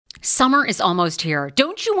Summer is almost here.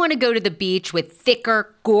 Don't you want to go to the beach with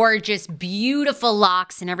thicker, gorgeous, beautiful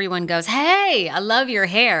locks and everyone goes, "Hey, I love your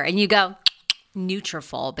hair." And you go,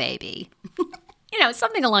 "Nutrafol, baby."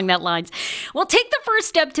 Something along that lines. Well, take the first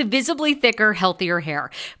step to visibly thicker, healthier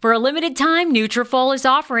hair. For a limited time, Nutrafol is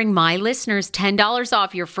offering my listeners $10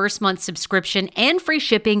 off your first month subscription and free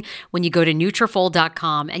shipping when you go to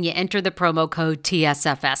Nutrafol.com and you enter the promo code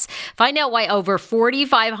TSFS. Find out why over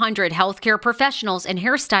 4,500 healthcare professionals and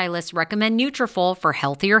hairstylists recommend Nutrafol for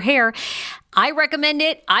healthier hair. I recommend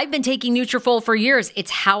it. I've been taking Nutrafol for years.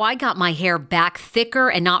 It's how I got my hair back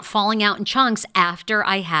thicker and not falling out in chunks after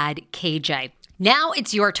I had KJ. Now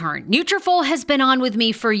it's your turn. Nutrafol has been on with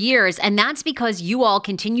me for years, and that's because you all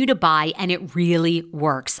continue to buy, and it really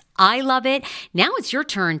works. I love it. Now it's your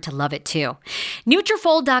turn to love it too.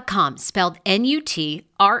 Nutrafol.com, spelled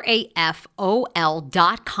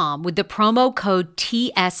Nutrafol.com with the promo code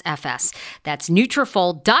TSFS. That's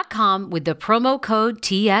Nutrafol.com with the promo code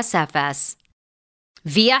TSFS.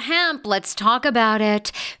 Via Hemp, let's talk about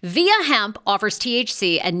it. Via Hemp offers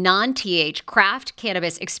THC and non-TH craft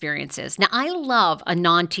cannabis experiences. Now, I love a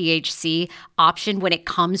non-THC option when it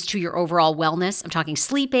comes to your overall wellness. I'm talking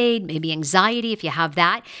sleep aid, maybe anxiety if you have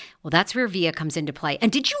that. Well, that's where Via comes into play.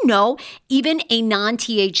 And did you know even a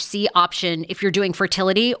non-THC option, if you're doing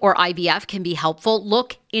fertility or IVF, can be helpful?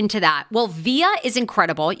 Look into that. Well, Via is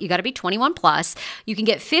incredible. You got to be 21 plus. You can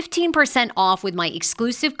get 15% off with my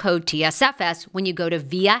exclusive code TSFS when you go to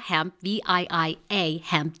Via Hemp, VIIA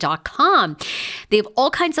hemp.com. They have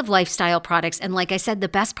all kinds of lifestyle products. And like I said, the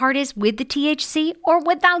best part is with the THC or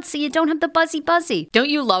without, so you don't have the buzzy. Don't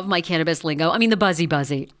you love my cannabis lingo? I mean, the buzzy.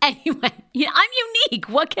 Anyway, I'm unique.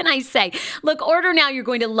 What can I say? Look, order now. You're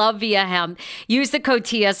going to love Via Hemp. Use the code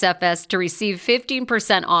TSFS to receive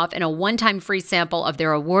 15% off and a one-time free sample of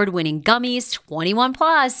their award-winning gummies, 21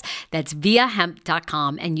 plus. That's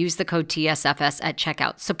viahemp.com and use the code TSFS at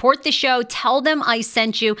checkout. Support the show. Tell them I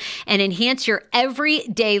sent you and enhance your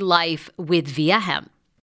everyday life with Via Hemp.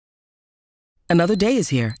 Another day is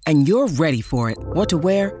here and you're ready for it. What to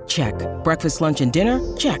wear? Check. Breakfast, lunch, and dinner?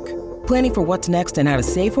 Check. Planning for what's next and how to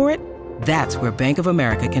save for it? That's where Bank of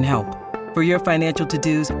America can help. For your financial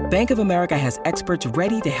to-dos, Bank of America has experts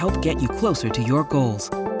ready to help get you closer to your goals.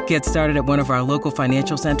 Get started at one of our local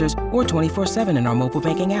financial centers or 24/7 in our mobile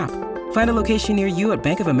banking app. Find a location near you at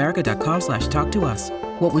bankofamerica.com/talktous.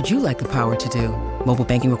 What would you like the power to do? Mobile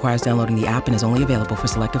banking requires downloading the app and is only available for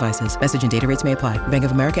select devices. Message and data rates may apply. Bank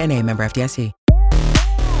of America N.A., member FDIC.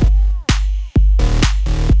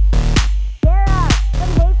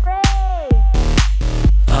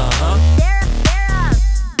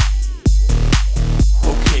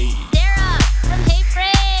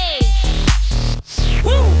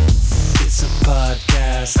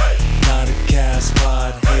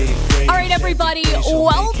 Everybody,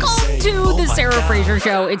 welcome to the Sarah Fraser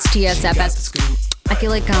Show. It's TSFS. I feel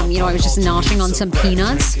like, I was just noshing on some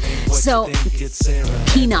peanuts. So,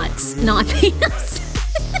 peanuts, not peanuts.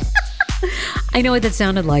 I know what that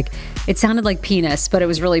sounded like. It sounded like penis, but it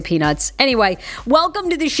was really peanuts. Anyway, welcome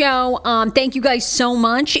to the show. Thank you guys so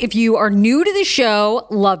much. If you are new to the show,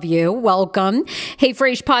 love you. Welcome. Hey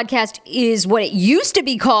Frase Podcast is what it used to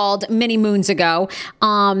be called many moons ago.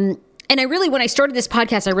 And when I started this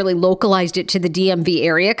podcast, I really localized it to the DMV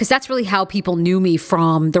area because that's really how people knew me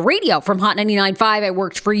from the radio, from Hot 99.5. I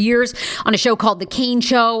worked for years on a show called The Kane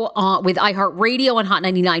Show with iHeartRadio on Hot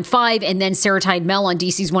 99.5 and then Sarah Tide Mel on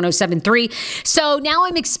DC's 107.3. So now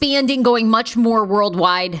I'm expanding, going much more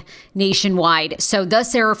worldwide, nationwide. So The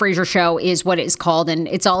Sarah Fraser Show is what it's called, and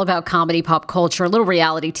it's all about comedy, pop culture, a little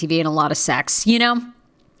reality TV, and a lot of sex,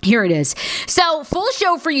 Here it is. So full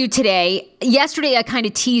show for you today. Yesterday, I kind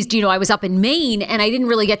of teased, I was up in Maine and I didn't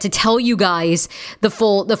really get to tell you guys the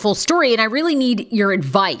full story. And I really need your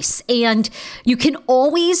advice. And you can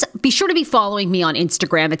always be sure to be following me on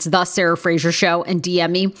Instagram. It's The Sarah Fraser Show, and DM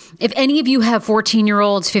me. If any of you have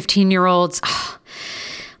 14-year-olds, 15-year-olds,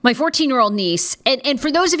 my 14-year-old niece, and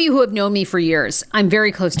for those of you who have known me for years, I'm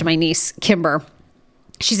very close to my niece, Kimber.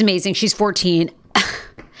 She's amazing. She's 14.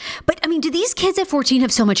 But do these kids at 14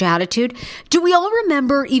 have so much attitude? Do we all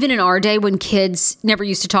remember, even in our day, when kids never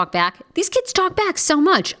used to talk back? These kids talk back so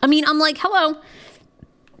much. I'm like, hello.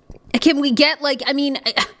 Can we get do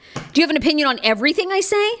you have an opinion on everything I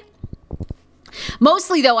say?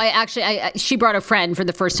 Mostly, though, she brought a friend for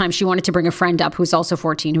the first time. She wanted to bring a friend up who's also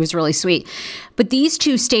 14, who was really sweet. But these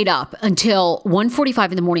two stayed up until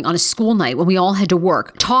 1:45 in the morning on a school night when we all had to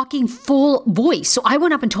work, talking full voice. So I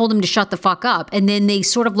went up and told them to shut the fuck up. And then they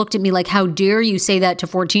sort of looked at me like, how dare you say that to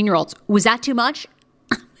 14-year-olds? Was that too much?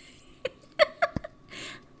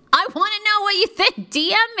 I want to know what you think.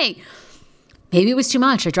 DM me. Maybe it was too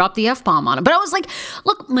much. I dropped the F-bomb on him. But I was like,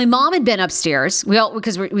 look, my mom had been upstairs.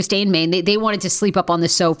 Because we stay in Maine. They wanted to sleep up on the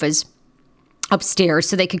sofas upstairs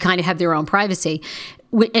so they could kind of have their own privacy.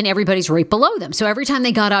 And everybody's right below them. So every time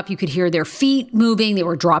they got up, you could hear their feet moving. They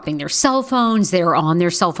were dropping their cell phones. They were on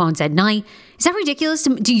their cell phones at night. Is that ridiculous?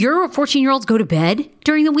 Do your 14-year-olds go to bed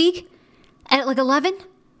during the week at like 11?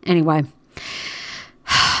 Anyway,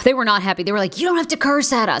 they were not happy. They were like, you don't have to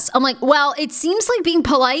curse at us. I'm like, well, it seems like being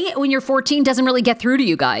polite when you're 14 doesn't really get through to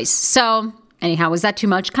you guys. So anyhow, was that too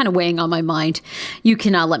much? Kind of weighing on my mind. You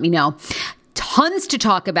can let me know. Tons to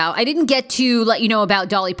talk about. I didn't get to let you know about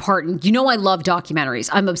Dolly Parton. You know I love documentaries.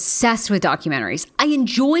 I'm obsessed with documentaries. I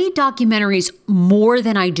enjoy documentaries more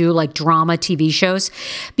than I do like drama TV shows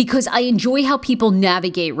because I enjoy how people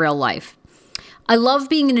navigate real life. I love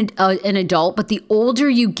being an adult, but the older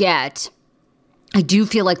you get, I do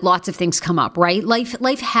feel like lots of things come up, right?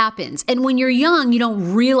 Life happens. And when you're young, you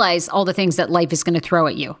don't realize all the things that life is going to throw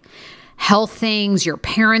at you. Health things, your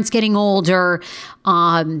parents getting older,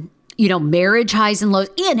 marriage highs and lows.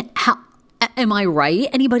 And how, am I right?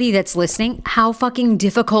 Anybody that's listening, how fucking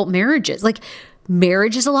difficult marriage is. Like,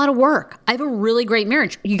 marriage is a lot of work. I have a really great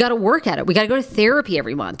marriage. You got to work at it. We got to go to therapy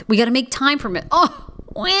every month. We got to make time for it. Oh,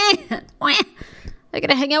 I got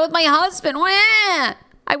to hang out with my husband.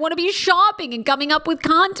 I want to be shopping and coming up with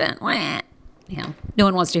content. Yeah, no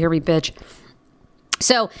one wants to hear me bitch.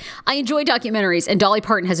 So I enjoy documentaries, and Dolly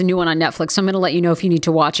Parton has a new one on Netflix, so I'm going to let you know if you need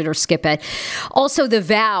to watch it or skip it. Also, The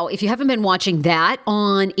Vow, if you haven't been watching that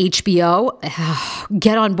on HBO,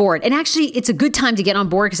 get on board. And actually, it's a good time to get on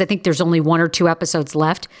board because I think there's only 1 or 2 episodes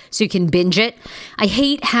left, so you can binge it. I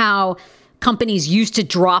hate how companies used to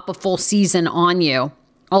drop a full season on you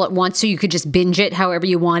all at once so you could just binge it however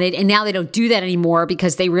you wanted. And now they don't do that anymore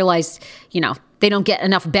because they realized, they don't get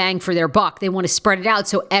enough bang for their buck. They want to spread it out.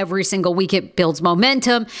 So every single week it builds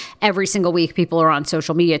momentum. Every single week people are on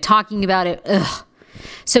social media talking about it. Ugh.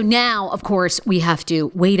 So now, of course, we have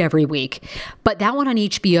to wait every week. But that one on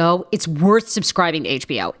HBO, it's worth subscribing to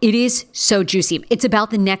HBO. It is so juicy. It's about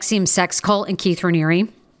the Nexium sex cult and Keith Raniere.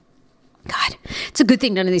 God, it's a good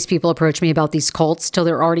thing none of these people approach me about these cults till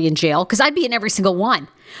they're already in jail, because I'd be in every single one.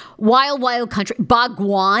 Wild, wild country.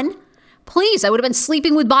 Bhagwan. Please, I would have been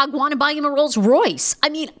sleeping with Bhagwan and buying him a Rolls Royce. I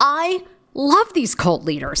mean, I love these cult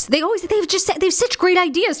leaders. They have such great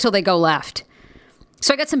ideas till they go left.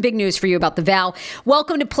 So I got some big news for you about The Vow.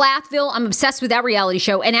 Welcome to Plathville. I'm obsessed with that reality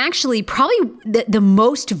show. And actually, probably the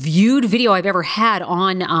most viewed video I've ever had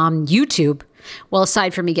on YouTube, well,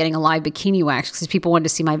 aside from me getting a live bikini wax because people wanted to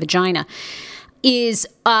see my vagina, is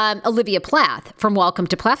Olivia Plath from Welcome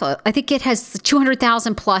to Plathville. I think it has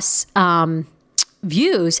 200,000 plus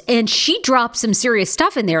views, and she dropped some serious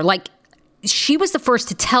stuff in there. Like, she was the first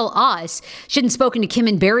to tell us she hadn't spoken to Kim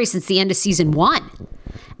and Barry since the end of season 1.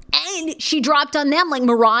 And she dropped on them like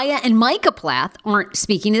Mariah and Micah Plath aren't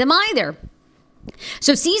speaking to them either.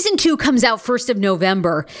 So season 2 comes out 1st of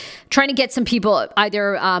November, trying to get some people,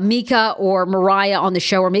 either Mika or Mariah on the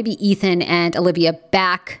show, or maybe Ethan and Olivia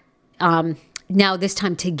back now this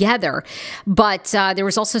time together. But there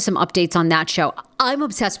was also some updates on that show. I'm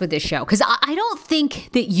obsessed with this show because I don't think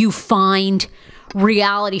that you find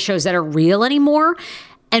reality shows that are real anymore.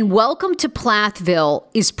 And Welcome to Plathville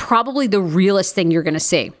is probably the realest thing you're going to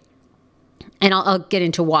see. And I'll get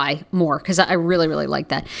into why more because I really, really like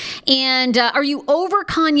that. And are you over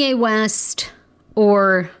Kanye West,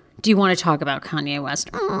 or do you want to talk about Kanye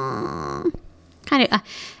West? Kind of.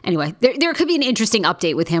 Anyway, there could be an interesting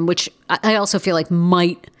update with him, which I also feel like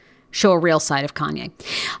might show a real side of Kanye.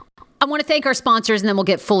 I want to thank our sponsors, and then we'll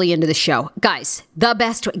get fully into the show. Guys, the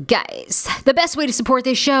best way to support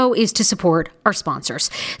this show is to support our sponsors.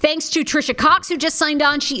 Thanks to Trisha Cox, who just signed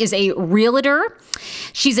on. She is a realtor.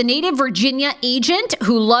 She's a native Virginia agent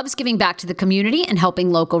who loves giving back to the community and helping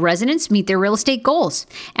local residents meet their real estate goals.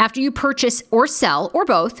 After you purchase or sell, or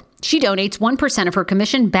both, she donates 1% of her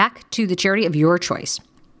commission back to the charity of your choice.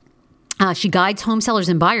 She guides home sellers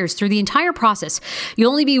and buyers through the entire process.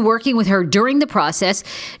 You'll only be working with her during the process.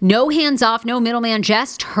 No hands off, no middleman,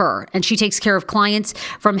 just her. And she takes care of clients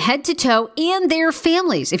from head to toe and their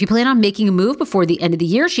families. If you plan on making a move before the end of the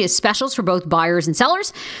year, she has specials for both buyers and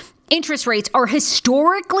sellers. Interest rates are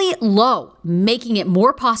historically low, making it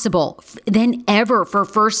more possible than ever for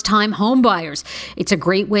first-time home buyers. It's a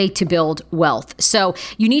great way to build wealth. So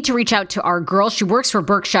you need to reach out to our girl. She works for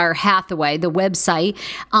Berkshire Hathaway, the website.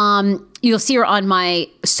 You'll see her on my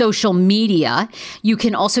social media. You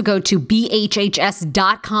can also go to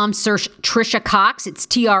bhhs.com, search Trisha Cox. It's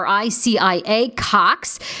Tricia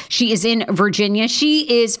Cox. She is in Virginia.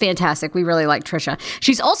 She is fantastic. We really like Trisha.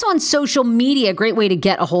 She's also on social media. Great way to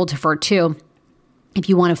get a hold of her, too. If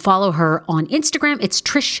you want to follow her on Instagram, it's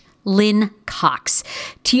Trish Lynn Cox,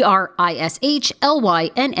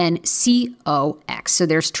 TrishLynnCox. So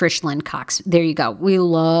there's Trish Lynn Cox. There you go. We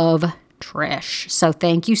love Trish. So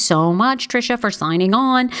thank you so much, Trisha, for signing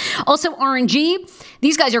on. Also, R&G,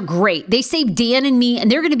 these guys are great. They saved Dan and me,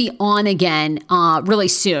 and they're going to be on again really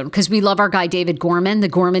soon because we love our guy, David Gorman, the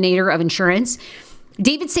Gormanator of insurance.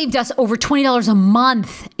 David saved us over $20 a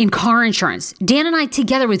month in car insurance. Dan and I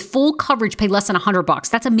together with full coverage pay less than $100.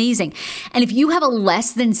 That's amazing. And if you have a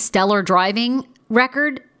less than stellar driving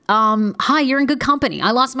record, hi, you're in good company.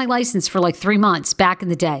 I lost my license for like 3 months back in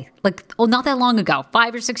the day. Not that long ago,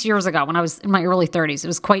 5 or 6 years ago when I was in my early 30s. It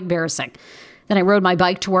was quite embarrassing. Then I rode my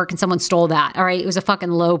bike to work and someone stole that. All right. It was a fucking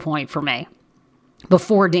low point for me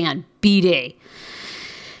before Dan, BD.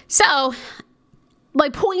 So my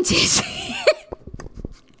point is,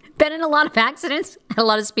 been in a lot of accidents, a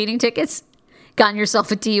lot of speeding tickets, gotten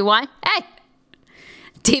yourself a DUI. Hey,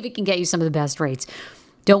 David can get you some of the best rates.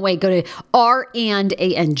 Don't wait. Go to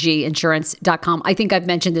ranginsurance.com. I think I've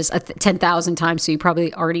mentioned this 10,000 times, so you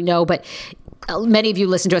probably already know, but many of you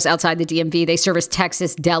listen to us outside the DMV. They service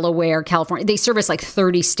Texas, Delaware, California. They service like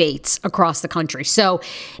 30 states across the country. So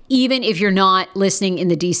even if you're not listening in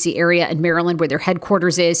the DC area and Maryland, where their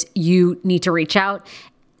headquarters is, you need to reach out.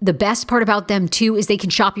 The best part about them, too, is they can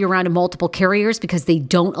shop you around in multiple carriers because they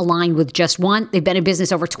don't align with just one. They've been in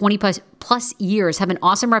business over 20 plus years, have an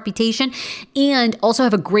awesome reputation, and also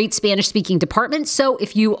have a great Spanish-speaking department. So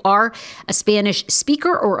if you are a Spanish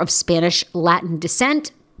speaker or of Spanish Latin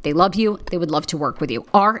descent, they love you. They would love to work with you.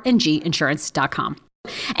 ranginsurance.com.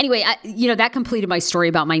 Anyway, that completed my story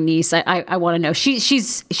about my niece. I want to know.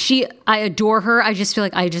 I adore her. I just feel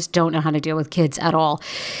like I just don't know how to deal with kids at all.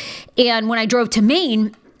 And when I drove to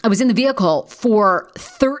Maine, I was in the vehicle for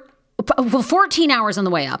 14 hours on the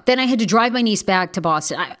way up. Then I had to drive my niece back to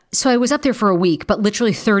Boston. So I was up there for a week, but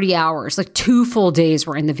literally 30 hours, like 2 full days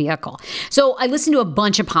were in the vehicle. So I listened to a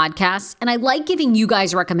bunch of podcasts, and I like giving you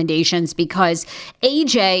guys recommendations because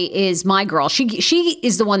AJ is my girl. She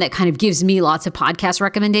is the one that kind of gives me lots of podcast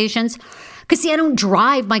recommendations. Because see, I don't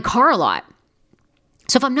drive my car a lot.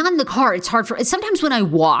 So if I'm not in the car, it's hard sometimes when I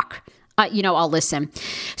walk, I'll listen.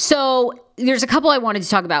 So there's a couple I wanted to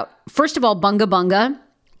talk about. First of all, Bunga Bunga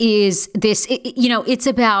is this, it's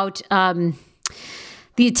about the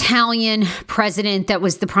Italian president that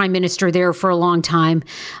was the prime minister there for a long time,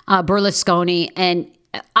 Berlusconi. And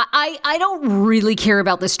I don't really care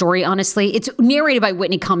about this story, honestly. It's narrated by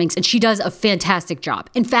Whitney Cummings, and she does a fantastic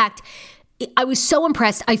job. In fact, I was so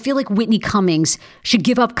impressed. I feel like Whitney Cummings should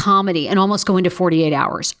give up comedy and almost go into 48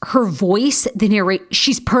 hours. Her voice, the narrate,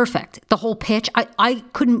 she's perfect. The whole pitch, I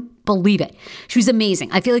couldn't believe it. She was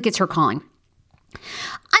amazing. I feel like it's her calling.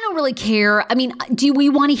 I don't really care. I mean, do we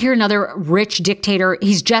want to hear another rich dictator?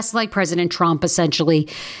 He's just like President Trump, essentially.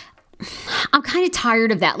 I'm kind of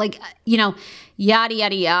tired of that. Yada,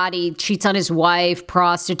 yada, yada, cheats on his wife,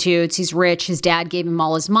 prostitutes, he's rich. His dad gave him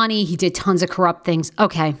all his money. He did tons of corrupt things.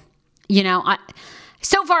 Okay.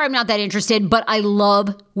 So far I'm not that interested, but I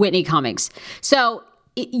love Whitney Cummings. So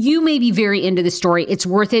you may be very into the story. It's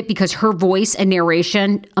worth it because her voice and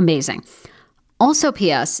narration, amazing. Also,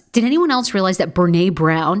 P.S., did anyone else realize that Brene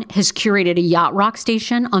Brown has curated a yacht rock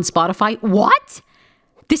station on Spotify? What?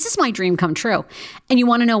 This is my dream come true. And you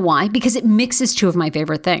want to know why? Because it mixes two of my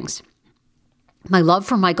favorite things. My love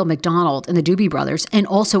for Michael McDonald and the Doobie Brothers, and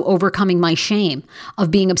also overcoming my shame of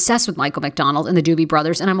being obsessed with Michael McDonald and the Doobie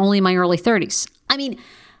Brothers, and I'm only in my early 30s. I mean,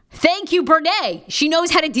 thank you, Brene. She knows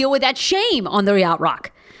how to deal with that shame on the yacht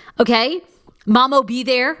rock. Okay? Mamo Be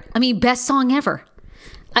There. I mean, best song ever.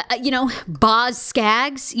 Boz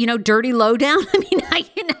Scaggs, Dirty Lowdown. I mean, I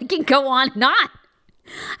can go on and on.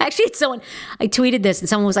 Actually, I tweeted this and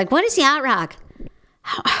someone was like, what is yacht rock?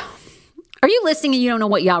 Are you listening and you don't know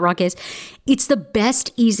what yacht rock is? It's the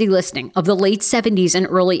best easy listening of the late 70s and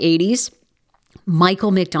early 80s.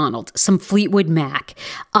 Michael McDonald, some Fleetwood Mac.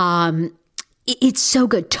 It's so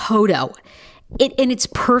good. Toto. And it's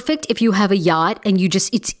perfect if you have a yacht and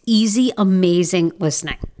it's easy, amazing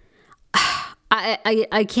listening.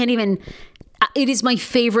 I can't even, it is my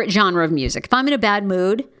favorite genre of music. If I'm in a bad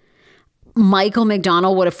mood, Michael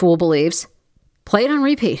McDonald, What a Fool Believes, play it on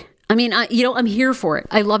repeat. I mean, I'm here for it.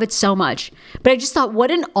 I love it so much. But I just thought,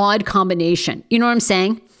 what an odd combination. You know what I'm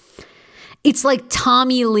saying? It's like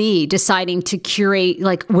Tommy Lee deciding to curate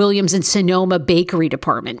like Williams and Sonoma bakery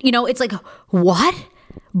department. It's like, what?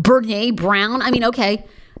 Brene Brown? I mean, okay.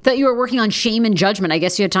 Thought you were working on Shame and Judgment. I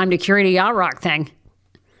guess you had time to curate a yacht rock thing.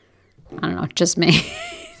 I don't know, just me.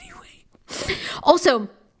 Anyway. Also,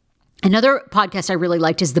 another podcast I really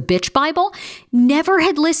liked is The Bitch Bible. Never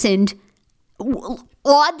had listened.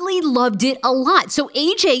 oddly loved it a lot. So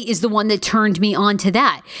AJ is the one that turned me on to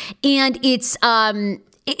that. And it's kind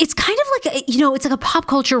of like, it's like a pop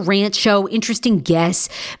culture rant show, interesting guests,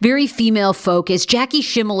 very female focused. Jackie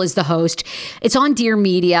Schimmel is the host. It's on Dear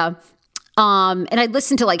Media. And I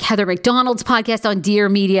listened to like Heather McDonald's podcast on Dear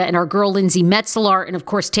Media and our girl Lindsay Metzler and of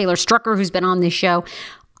course Taylor Strucker, who's been on this show.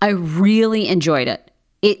 I really enjoyed it.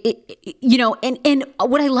 And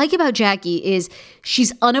what I like about Jackie is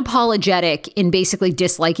she's unapologetic in basically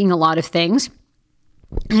disliking a lot of things.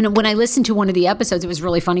 And when I listened to one of the episodes, it was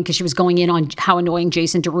really funny because she was going in on how annoying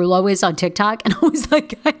Jason Derulo is on TikTok. And I was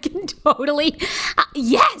like, I can totally,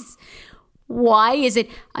 yes. Why is it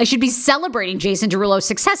I should be celebrating Jason Derulo's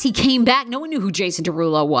success? He came back. No one knew who Jason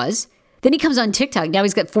Derulo was. Then he comes on TikTok. Now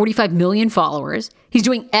he's got 45 million followers. He's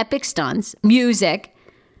doing epic stunts, music.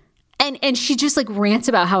 And she just like rants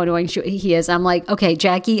about how annoying he is. I'm like, okay,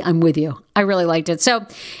 Jackie, I'm with you. I really liked it. So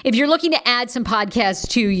if you're looking to add some podcasts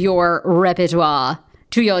to your repertoire,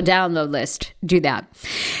 to your download list, do that.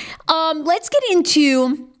 Let's get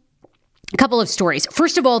into a couple of stories.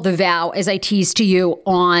 First of all, The Vow, as I teased to you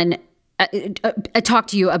on, I talked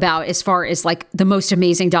to you about as far as like the most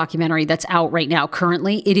amazing documentary that's out right now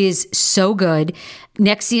currently. It is so good.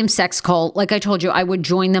 NXIVM Sex Cult. Like I told you, I would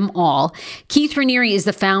join them all. Keith Raniere is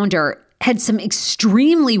the founder, had some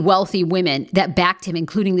extremely wealthy women that backed him,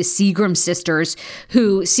 including the Seagram sisters,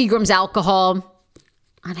 Seagram's alcohol,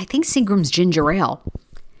 and I think Seagram's ginger ale.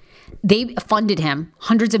 They funded him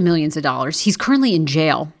hundreds of millions of dollars. He's currently in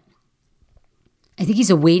jail. I think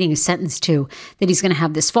he's awaiting a sentence too that he's going to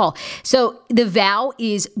have this fall. So The Vow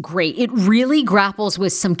is great. It really grapples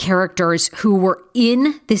with some characters who were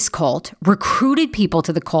in this cult, recruited people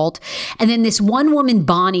to the cult. And then this one woman,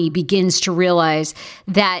 Bonnie, begins to realize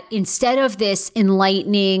that instead of this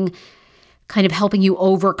enlightening kind of helping you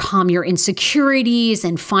overcome your insecurities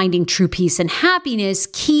and finding true peace and happiness,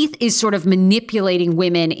 Keith is sort of manipulating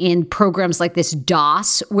women in programs like this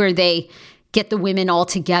DOS, where they get the women all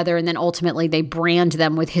together and then ultimately they brand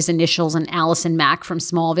them with his initials and Allison Mack from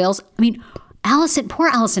Smallville's. I mean, poor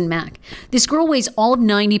Allison Mack. This girl weighs all of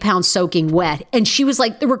 90 pounds soaking wet, and she was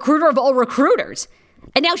like the recruiter of all recruiters.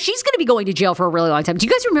 And now she's going to be going to jail for a really long time. Do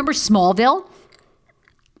you guys remember Smallville?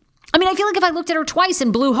 I mean, I feel like if I looked at her twice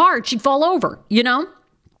and blew hard, she'd fall over, you know?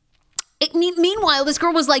 Meanwhile, this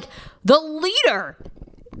girl was like the leader.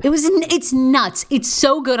 It's nuts. It's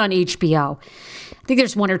so good on HBO. I think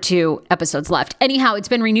there's 1 or 2 episodes left. Anyhow, it's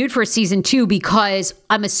been renewed for season 2 because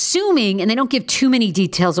I'm assuming, and they don't give too many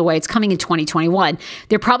details away, it's coming in 2021.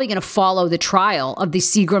 They're probably going to follow the trial of the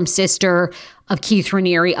Seagram sister, of Keith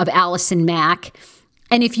Raniere, of Allison Mack.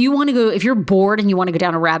 And if you're bored and you want to go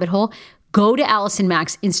down a rabbit hole, go to Allison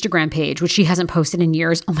Mack's Instagram page, which she hasn't posted in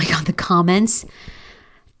years. Oh my God, the comments.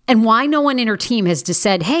 And why no one in her team has just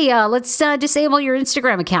said, hey, let's disable your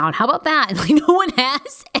Instagram account. How about that? Like no one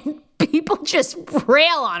has. And people just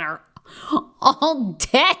rail on her all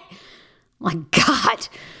day. My God.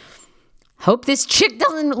 Hope this chick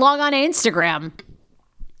doesn't log on to Instagram.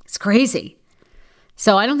 It's crazy.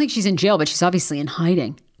 So I don't think she's in jail, but she's obviously in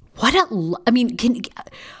hiding.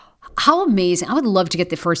 How amazing. I would love to get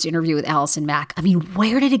the first interview with Allison Mack. I mean,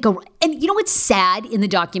 where did it go? And you know what's sad in the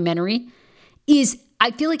documentary is I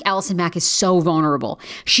feel like Allison Mack is so vulnerable.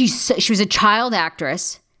 She was a child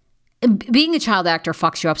actress. Being a child actor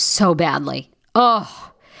fucks you up so badly.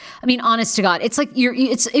 Oh, I mean, honest to God, it's like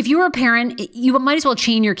if you were a parent, you might as well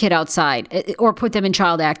chain your kid outside or put them in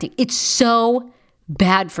child acting. It's so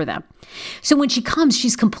bad for them. So when she comes,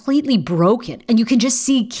 she's completely broken. And you can just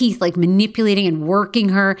see Keith like manipulating and working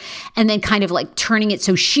her and then kind of like turning it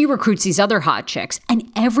so she recruits these other hot chicks.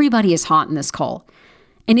 And everybody is hot in this call.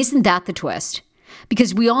 And isn't that the twist?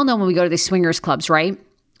 Because we all know when we go to the swingers clubs, right?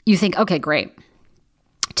 You think, okay, great.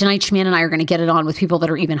 Tonight, Schman and I are going to get it on with people that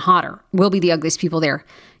are even hotter. We'll be the ugliest people there.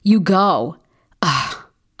 You go. Oh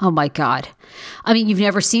my God. I mean, you've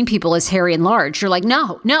never seen people as hairy and large. You're like,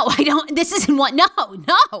 no, I don't. This isn't what, no.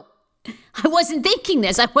 I wasn't thinking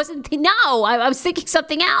this. I was thinking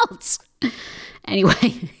something else.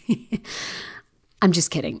 Anyway, I'm just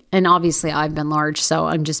kidding. And obviously I've been large, so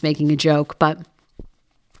I'm just making a joke. But,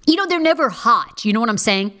 they're never hot. You know what I'm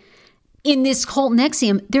saying? In this cult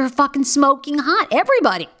NXIVM, they're fucking smoking hot.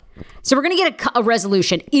 Everybody. So we're going to get a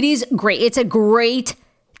resolution. It is great. It's a great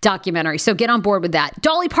documentary. So get on board with that.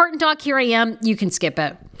 Dolly Parton doc, here I am. You can skip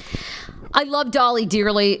it. I love Dolly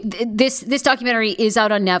dearly. This documentary is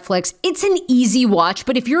out on Netflix. It's an easy watch,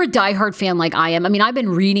 but if you're a diehard fan like I am, I mean, I've been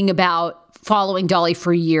reading about following Dolly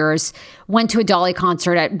for years. Went to a Dolly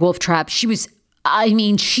concert at Wolf Trap. She's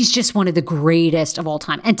just one of the greatest of all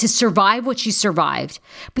time. And to survive what she survived.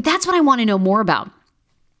 But that's what I want to know more about.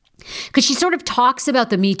 Because she sort of talks about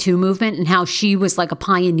the Me Too movement and how she was like a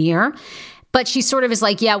pioneer. But she sort of is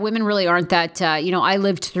like, yeah, women really aren't that, I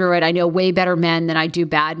lived through it. I know way better men than I do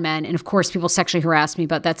bad men. And of course, people sexually harass me,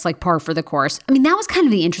 but that's like par for the course. I mean, that was kind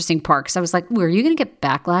of the interesting part because I was like, are you going to get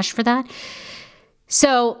backlash for that?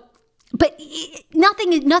 So, but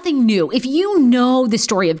nothing new. If you know the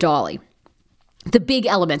story of Dolly, the big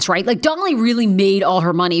elements, right? Like Dolly really made all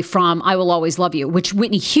her money from I Will Always Love You, which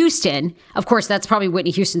Whitney Houston, of course, that's probably Whitney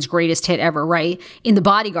Houston's greatest hit ever, right? In The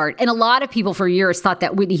Bodyguard. And a lot of people for years thought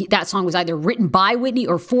that song was either written by Whitney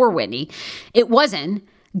or for Whitney. It wasn't.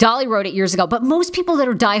 Dolly wrote it years ago, but most people that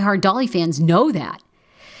are diehard Dolly fans know that.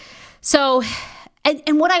 So,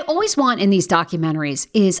 and what I always want in these documentaries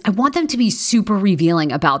is I want them to be super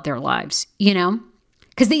revealing about their lives,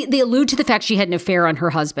 Because they allude to the fact she had an affair on her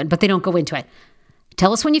husband, but they don't go into it.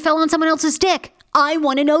 Tell us when you fell on someone else's dick. I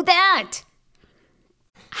want to know that.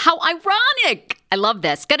 How ironic. I love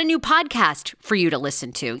this. Got a new podcast for you to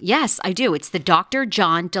listen to. Yes, I do. It's the Dr.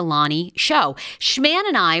 John Delaney Show. Schman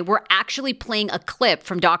and I were actually playing a clip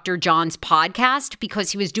from Dr. John's podcast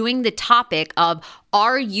because he was doing the topic of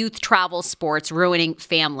are youth travel sports ruining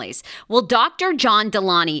families? Well, Dr. John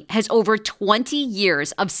Delaney has over 20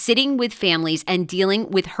 years of sitting with families and dealing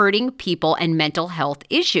with hurting people and mental health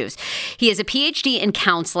issues. He has a PhD in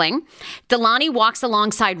counseling. Delaney walks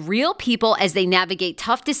alongside real people as they navigate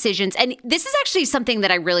tough decisions. And this is actually something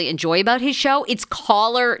that I really enjoy about his show. It's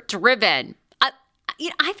caller driven.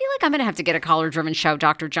 I feel like I'm going to have to get a caller-driven show,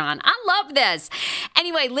 Dr. John. I love this.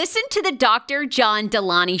 Anyway, listen to the Dr. John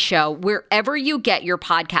Delaney Show wherever you get your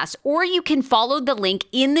podcasts, or you can follow the link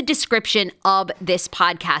in the description of this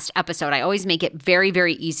podcast episode. I always make it very,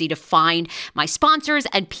 very easy to find my sponsors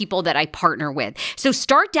and people that I partner with. So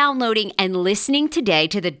start downloading and listening today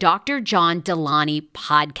to the Dr. John Delaney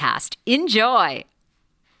podcast. Enjoy.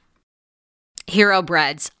 Hero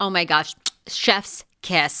breads. Oh my gosh. Chef's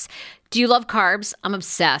kiss. Do you love carbs? I'm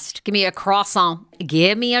obsessed. Give me a croissant.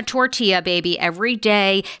 Give me a tortilla, baby, every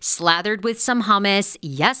day, slathered with some hummus.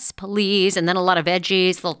 Yes, please. And then a lot of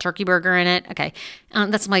veggies, a little turkey burger in it. Okay.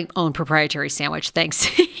 That's my own proprietary sandwich. Thanks.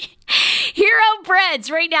 Hero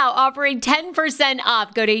Breads right now offering 10%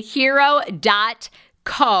 off. Go to hero.co.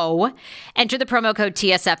 Enter the promo code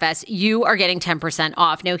TSFS. You are getting 10%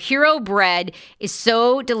 off. Now, Hero Bread is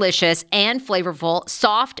so delicious and flavorful,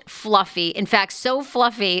 soft, fluffy. In fact, so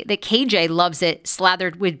fluffy that KJ loves it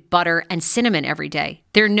slathered with butter and cinnamon every day.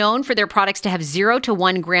 They're known for their products to have 0 to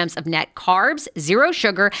 1 grams of net carbs, 0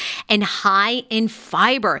 sugar, and high in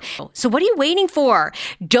fiber. So what are you waiting for?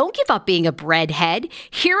 Don't give up being a breadhead.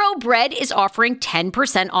 Hero Bread is offering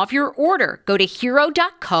 10% off your order. Go to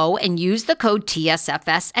hero.co and use the code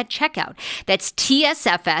TSFS at checkout. That's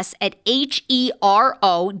TSFS at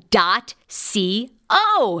HERO.CO.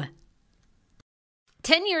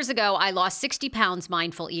 10 years ago, I lost 60 pounds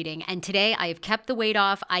mindful eating, and today I have kept the weight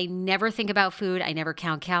off. I never think about food. I never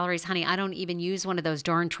count calories. Honey, I don't even use one of those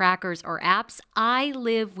darn trackers or apps. I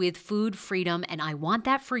live with food freedom, and I want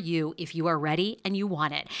that for you if you are ready and you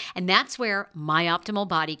want it. And that's where My Optimal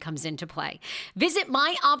Body comes into play. Visit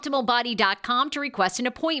myoptimalbody.com to request an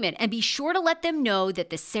appointment, and be sure to let them know that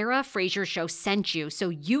the Sarah Fraser Show sent you so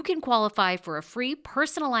you can qualify for a free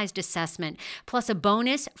personalized assessment plus a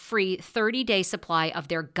bonus free 30-day supply of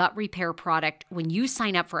their gut repair product when you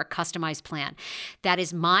sign up for a customized plan. That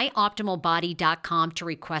is myoptimalbody.com to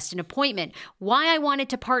request an appointment. Why I wanted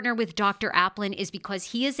to partner with Dr. Applin is because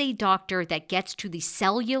he is a doctor that gets to the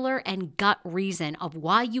cellular and gut reason of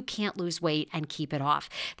why you can't lose weight and keep it off.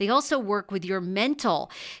 They also work with your mental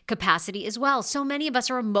capacity as well. So many of us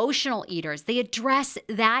are emotional eaters. They address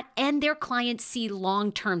that, and their clients see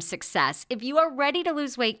long-term success. If you are ready to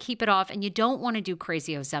lose weight, keep it off, and you don't want to do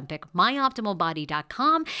crazy Ozempic, myoptimalbody.com,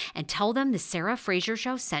 and tell them the Sarah Fraser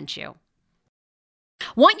Show sent you.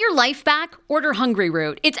 Want your life back? Order Hungry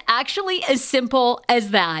Root. It's actually as simple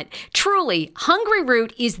as that. Truly, Hungry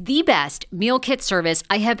Root is the best meal kit service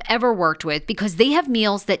I have ever worked with because they have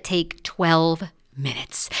meals that take 12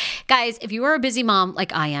 minutes. Guys, if you are a busy mom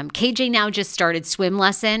like I am, KJ now just started swim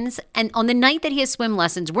lessons. And on the night that he has swim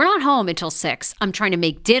lessons, we're not home until 6. I'm trying to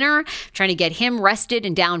make dinner, trying to get him rested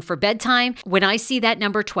and down for bedtime. When I see that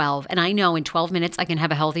number 12, and I know in 12 minutes I can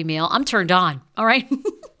have a healthy meal, I'm turned on. All right.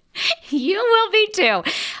 You will be too.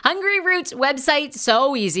 Hungry Roots website,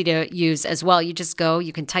 so easy to use as well. You just go,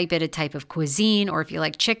 you can type in a type of cuisine, or if you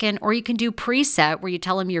like chicken, or you can do preset where you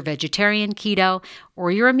tell them you're vegetarian, keto,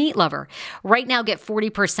 or you're a meat lover. Right now, get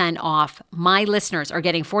 40% off. My listeners are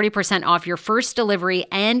getting 40% off your first delivery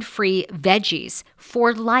and free veggies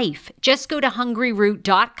for life. Just go to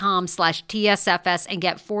hungryroot.com/TSFS and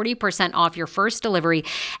get 40% off your first delivery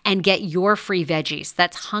and get your free veggies.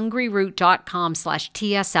 That's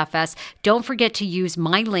hungryroot.com/TSFS. Don't forget to use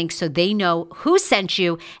my link so they know who sent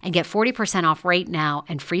you and get 40% off right now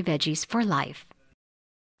and free veggies for life.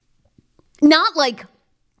 Not like,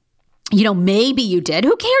 maybe you did.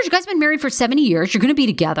 Who cares? You guys have been married for 70 years. You're going to be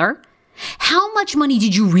together. How much money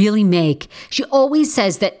did you really make? She always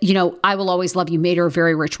says that, I will always love you, made her a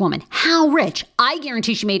very rich woman. How rich? I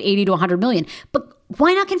guarantee she made 80 to 100 million. But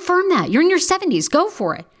why not confirm that? You're in your 70s. Go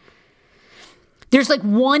for it. There's like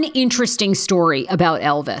one interesting story about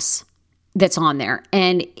Elvis that's on there.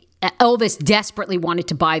 And Elvis desperately wanted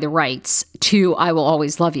to buy the rights to I Will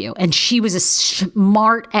Always Love You. And she was a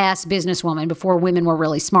smart-ass businesswoman before women were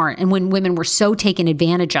really smart. And when women were so taken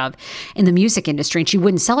advantage of in the music industry, and she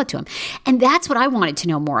wouldn't sell it to him. And that's what I wanted to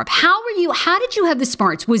know more of. How did you have the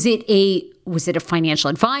smarts? Was it a financial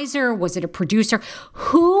advisor? Was it a producer?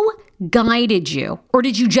 Who guided you? Or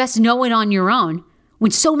did you just know it on your own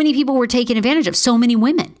when so many people were taken advantage of, so many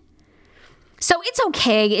women? So it's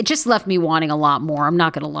okay. It just left me wanting a lot more. I'm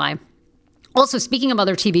not going to lie. Also, speaking of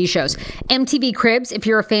other TV shows, MTV Cribs, if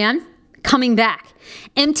you're a fan, coming back.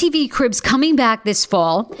 MTV Cribs coming back this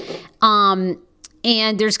fall. And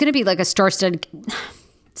there's going to be like a star-studded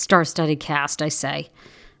cast, I say.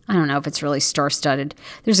 I don't know if it's really star-studded.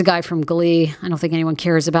 There's a guy from Glee. I don't think anyone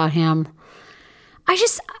cares about him.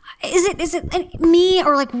 Is it me,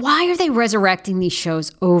 or like, why are they resurrecting these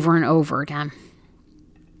shows over and over again?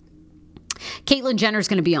 Caitlyn Jenner's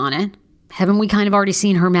going to be on it. Haven't we kind of already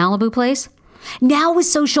seen her Malibu place? Now with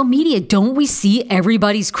social media, don't we see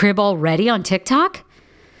everybody's crib already on TikTok?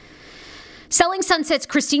 Selling Sunset's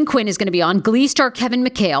Christine Quinn is going to be on. Glee star Kevin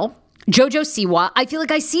McHale. JoJo Siwa. I feel like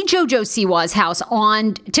I see JoJo Siwa's house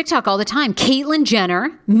on TikTok all the time. Caitlyn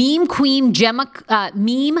Jenner. Meme Queen Gemma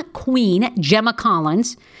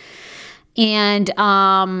Collins. And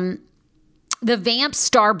the Vamp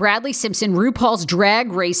star Bradley Simpson, RuPaul's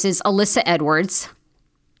Drag Race's Alyssa Edwards.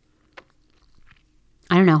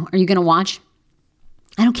 I don't know. Are you going to watch?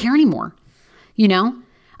 I don't care anymore.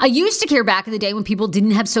 I used to care back in the day when people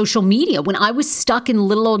didn't have social media, when I was stuck in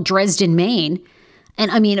little old Dresden, Maine.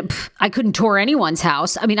 And I couldn't tour anyone's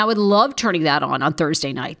house. I would love turning that on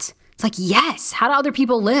Thursday nights. It's like, yes, how do other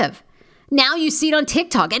people live? Now you see it on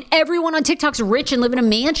TikTok, and everyone on TikTok's rich and live in a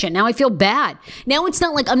mansion. Now I feel bad. Now it's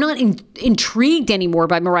not like I'm not intrigued anymore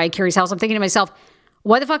by Mariah Carey's house. I'm thinking to myself,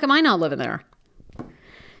 why the fuck am I not living there?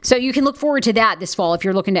 So you can look forward to that this fall if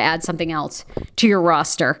you're looking to add something else to your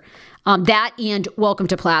roster. That and Welcome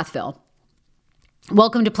to Plathville.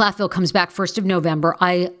 Welcome to Plathville comes back 1st of November.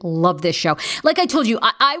 I love this show. Like I told you,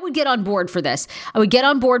 I would get on board for this. I would get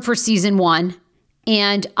on board for season 1.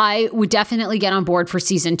 And I would definitely get on board for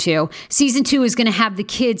season 2. Season 2 is going to have the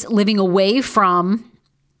kids living away from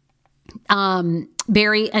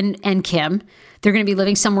Barry and Kim. They're going to be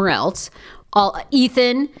living somewhere else.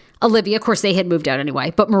 Ethan, Olivia, of course, they had moved out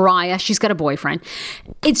anyway. But Mariah, she's got a boyfriend.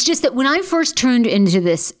 It's just that when I first turned into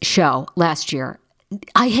this show last year,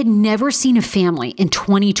 I had never seen a family in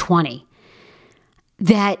 2020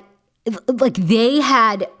 that, like, they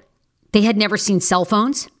had never seen cell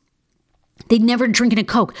phones. They'd never drinking a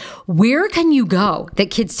Coke. Where can you go that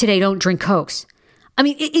kids today don't drink Cokes?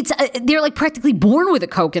 They're like practically born with a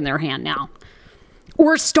Coke in their hand now.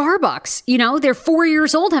 Or Starbucks, they're 4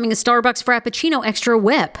 years old having a Starbucks Frappuccino extra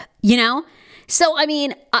whip, So,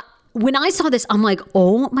 when I saw this, I'm like,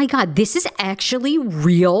 oh my God, this is actually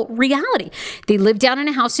real reality. They lived down in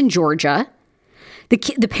a house in Georgia.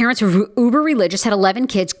 The parents were uber religious, had 11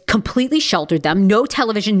 kids, completely sheltered them, no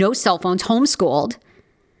television, no cell phones, homeschooled.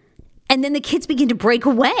 And then the kids begin to break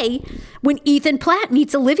away when Ethan Platt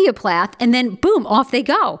meets Olivia Platt, and then boom, off they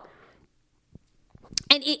go.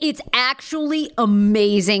 And it's actually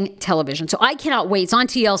amazing television. So I cannot wait. It's on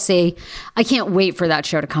TLC. I can't wait for that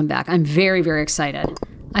show to come back. I'm very, very excited.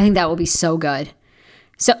 I think that will be so good.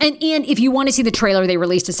 So, and if you want to see the trailer, they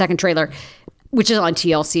released a second trailer, which is on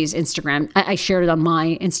TLC's Instagram. I shared it on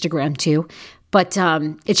my Instagram too. But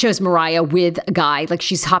it shows Mariah with a guy, like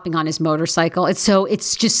she's hopping on his motorcycle. It's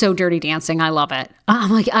just so Dirty Dancing. I love it. I'm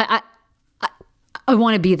like, I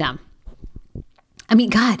want to be them.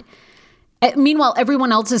 God. Meanwhile,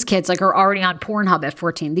 everyone else's kids are already on Pornhub at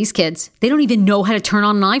 14. These kids, they don't even know how to turn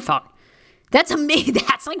on an iPhone. That's amazing.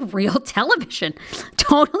 That's like real television.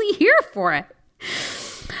 Totally here for it.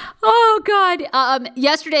 Oh, God.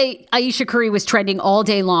 Yesterday, Ayesha Curry was trending all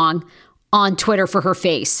day long on Twitter for her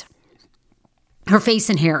face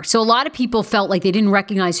and hair. So a lot of people felt like they didn't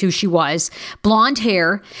recognize who she was. Blonde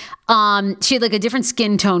hair. She had like a different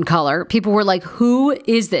skin tone color. People were like, who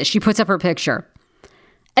is this? She puts up her picture.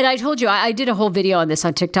 And I told you, I did a whole video on this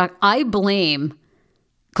on TikTok. I blame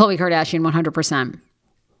Khloe Kardashian 100%.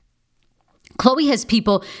 Khloe has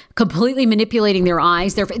people completely manipulating their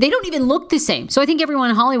eyes. They don't even look the same. So I think everyone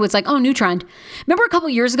in Hollywood's like, oh, new trend. Remember a couple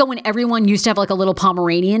years ago when everyone used to have like a little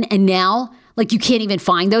Pomeranian, and now like you can't even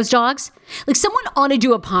find those dogs? Like someone ought to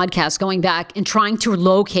do a podcast going back and trying to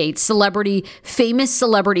locate famous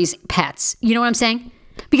celebrities' pets. You know what I'm saying?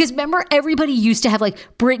 Because remember, everybody used to have like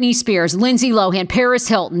Britney Spears, Lindsay Lohan, Paris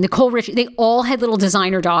Hilton, Nicole Richie. They all had little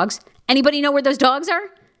designer dogs. Anybody know where those dogs are?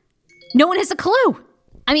 No one has a clue.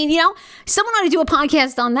 I mean, someone ought to do a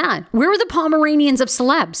podcast on that. Where are the Pomeranians of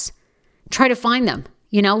celebs? Try to find them.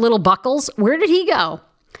 Little Buckles. Where did he go?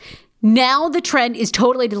 Now the trend is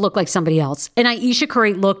totally to look like somebody else. And Ayesha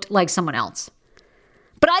Curry looked like someone else.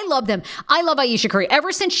 But I love them. I love Ayesha Curry.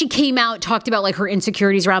 Ever since she came out, talked about like her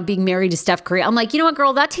insecurities around being married to Steph Curry, I'm like, you know what,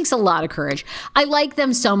 girl, that takes a lot of courage. I like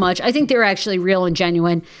them so much. I think they're actually real and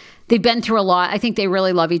genuine. They've been through a lot. I think they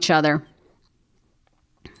really love each other.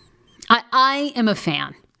 I am a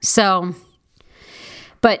fan. So,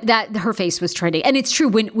 but her face was trending. And it's true.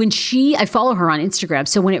 When I follow her on Instagram.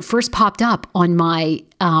 So when it first popped up on my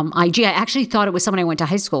IG, I actually thought it was someone I went to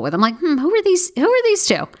high school with. I'm like, who are these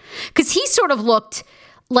two? Because he sort of looked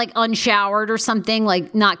like unshowered or something,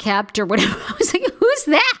 like not kept or whatever. I was like, who's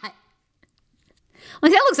that?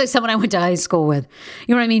 Like, that looks like someone I went to high school with.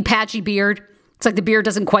 You know what I mean? Patchy beard. It's like the beard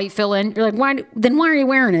doesn't quite fill in. You're like, why are you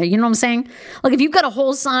wearing it? You know what I'm saying? Like, if you've got a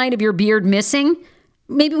whole side of your beard missing,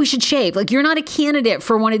 maybe we should shave. Like, you're not a candidate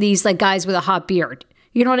for one of these like guys with a hot beard.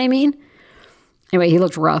 You know what I mean? Anyway, he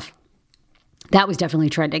looked rough. That was definitely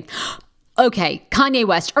trending. Okay, Kanye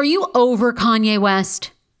West. Are you over Kanye West?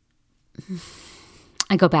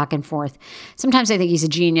 I go back and forth. Sometimes I think he's a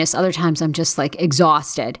genius. Other times I'm just like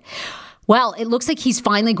exhausted. Well, it looks like he's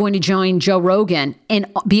finally going to join Joe Rogan and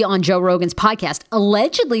be on Joe Rogan's podcast.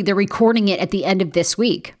 Allegedly, they're recording it at the end of this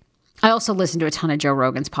week. I also listen to a ton of Joe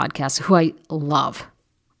Rogan's podcasts, who I love.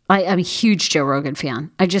 I'm a huge Joe Rogan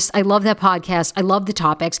fan. I love that podcast. I love the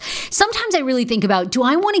topics. Sometimes I really think about, do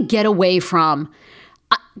I want to get away from,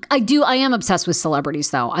 I am obsessed with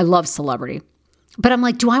celebrities though. I love celebrity. But I'm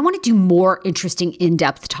like, do I want to do more interesting,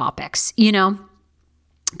 in-depth topics,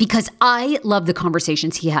 Because I love the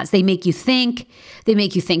conversations he has. They make you think. They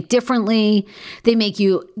make you think differently. They make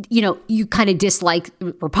you, you kind of dislike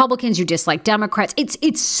Republicans. You dislike Democrats.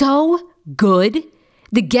 It's so good.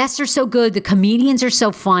 The guests are so good. The comedians are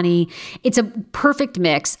so funny. It's a perfect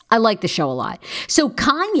mix. I like the show a lot. So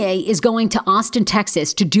Kanye is going to Austin,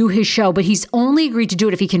 Texas to do his show, but he's only agreed to do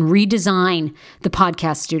it if he can redesign the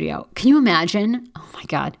podcast studio. Can you imagine? Oh my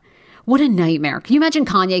God. What a nightmare. Can you imagine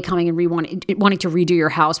Kanye coming and wanting to redo your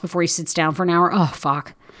house before he sits down for an hour? Oh,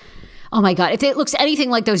 fuck. Oh my God. If it looks anything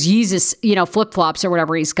like those Yeezus, flip-flops or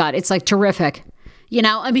whatever he's got, it's like terrific.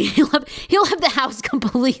 I mean, he'll have the house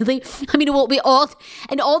completely. I mean, it will be all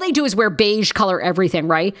they do is wear beige color everything,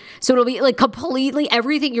 right? So it'll be like completely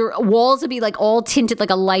everything. Your walls will be like all tinted like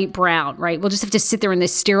a light brown, right? We'll just have to sit there in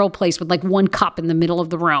this sterile place with like one cup in the middle of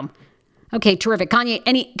the room. Okay, terrific.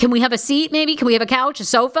 Kanye, can we have a seat maybe? Can we have a couch, a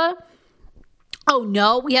sofa? Oh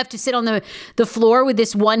no, we have to sit on the floor with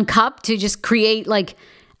this one cup to just create like,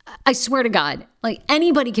 I swear to God, like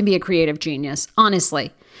anybody can be a creative genius,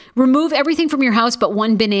 honestly. Remove everything from your house but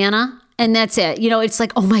one banana and that's it. It's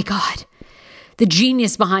like, oh my God, the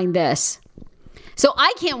genius behind this. So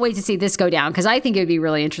I can't wait to see this go down because I think it would be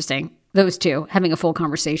really interesting, those two having a full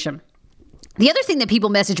conversation. The other thing that people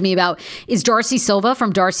message me about is Darcy Silva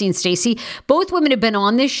from Darcy and Stacey. Both women have been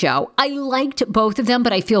on this show. I liked both of them,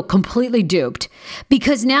 but I feel completely duped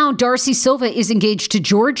because now Darcy Silva is engaged to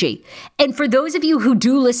Georgie. And for those of you who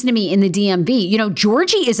do listen to me in the DMV,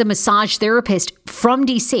 Georgie is a massage therapist from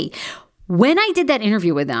DC. When I did that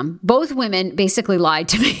interview with them, both women basically lied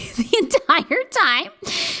to me the entire time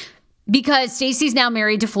because Stacey's now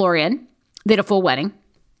married to Florian. They had a full wedding.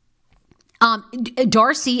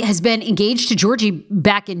 Darcy has been engaged to Georgie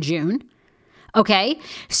back in June. Okay.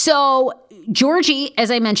 So Georgie, as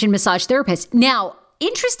I mentioned, massage therapist. Now,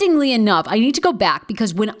 interestingly enough, I need to go back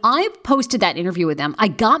because when I posted that interview with them, I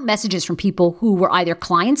got messages from people who were either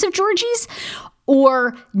clients of Georgie's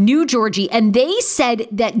or knew Georgie. And they said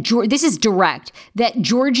that, this is direct, that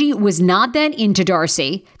Georgie was not that into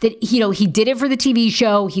Darcy, that, he did it for the TV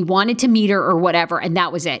show. He wanted to meet her or whatever. And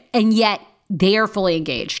that was it. And yet they are fully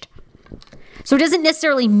engaged. So it doesn't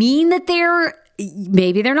necessarily mean that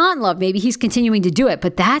maybe they're not in love. Maybe he's continuing to do it,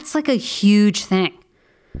 but that's like a huge thing.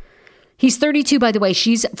 He's 32, by the way.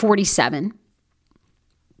 She's 47.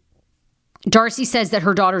 Darcy says that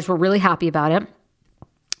her daughters were really happy about it.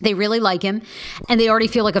 They really like him, and they already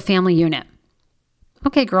feel like a family unit.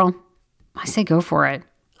 Okay, girl. I say go for it.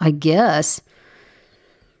 I guess.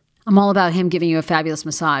 I'm all about him giving you a fabulous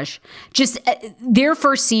massage. Just their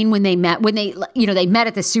first scene when they met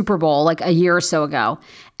at the Super Bowl like a year or so ago.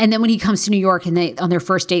 And then when he comes to New York and on their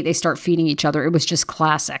first date, they start feeding each other. It was just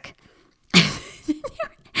classic.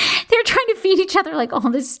 They're trying to feed each other like all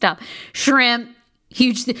this stuff. Shrimp,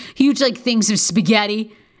 huge like things of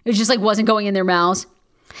spaghetti. It just like wasn't going in their mouths.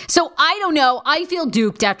 So I don't know. I feel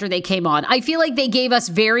duped after they came on. I feel like they gave us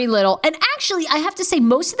very little. And actually, I have to say,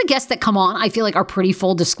 most of the guests that come on, I feel like are pretty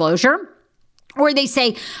full disclosure. Or they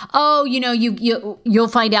say, oh, you'll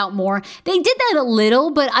find out more. They did that a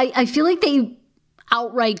little, but I feel like they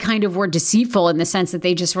outright kind of were deceitful in the sense that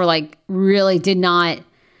they just were like, really did not.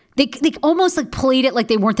 They almost like played it like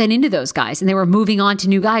they weren't that into those guys. And they were moving on to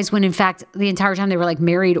new guys when in fact, the entire time they were like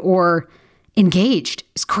married or engaged.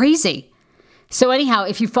 It's crazy. So anyhow,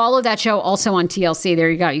 if you follow that show also on TLC, there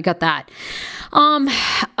you go. You got that. All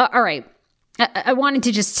right. I wanted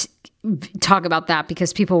to just talk about that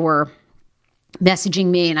because people were messaging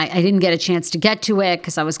me and I didn't get a chance to get to it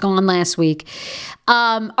because I was gone last week.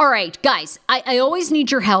 All right, guys, I always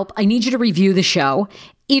need your help. I need you to review the show.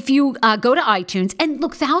 If you go to iTunes, and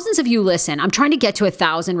look, thousands of you listen. I'm trying to get to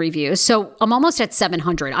 1,000 reviews, so I'm almost at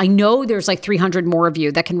 700. I know there's like 300 more of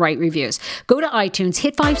you that can write reviews. Go to iTunes,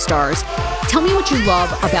 hit 5 stars. Tell me what you love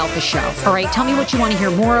about the show, all right? Tell me what you want to hear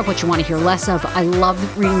more of, what you want to hear less of. I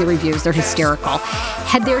love reading the reviews. They're hysterical.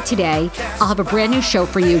 Head there today. I'll have a brand new show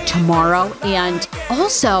for you tomorrow, and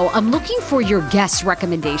also, I'm looking for your guest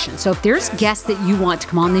recommendations. So if there's guests that you want to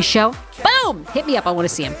come on this show, boom, hit me up. I want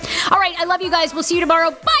to see them. All right, I love you guys. We'll see you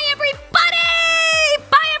tomorrow. Bye, everybody.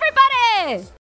 Bye, everybody.